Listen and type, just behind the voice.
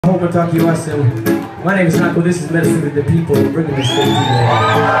hope I'm talking to us. My name is Nahko. This is Medicine with the People, bringing this thing to you.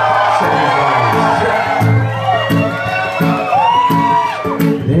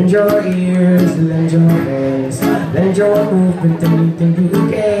 Lend your ears, lend your hands, lend your movement, anything you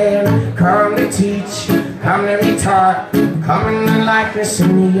can. Come to teach, come to be taught, come in the likeness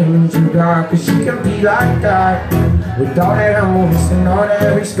of me and you, God, cause you can be like that. With all that humbleness and all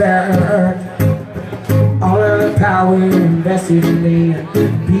that respect, all of the power invested in me.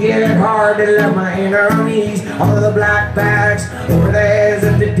 Be it hard to love my enemies, all of the black bags over the heads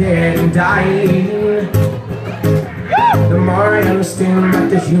of the dead and dying. The more I understand about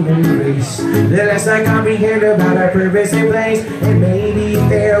the human race, the less I comprehend about our purpose and place. And maybe if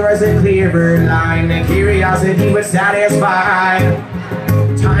there was a clearer line, the curiosity would satisfy.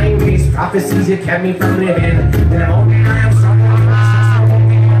 Time-based prophecies that kept me from living. The moment I am someone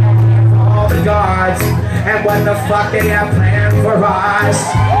of all the gods, and what the fuck they have planned for us.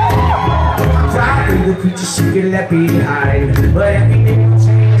 I'm proud of the creatures you can let behind, but everything will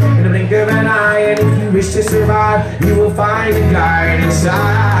change in the blink of an eye. And if you wish to survive, you will find a guide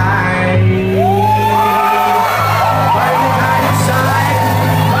inside.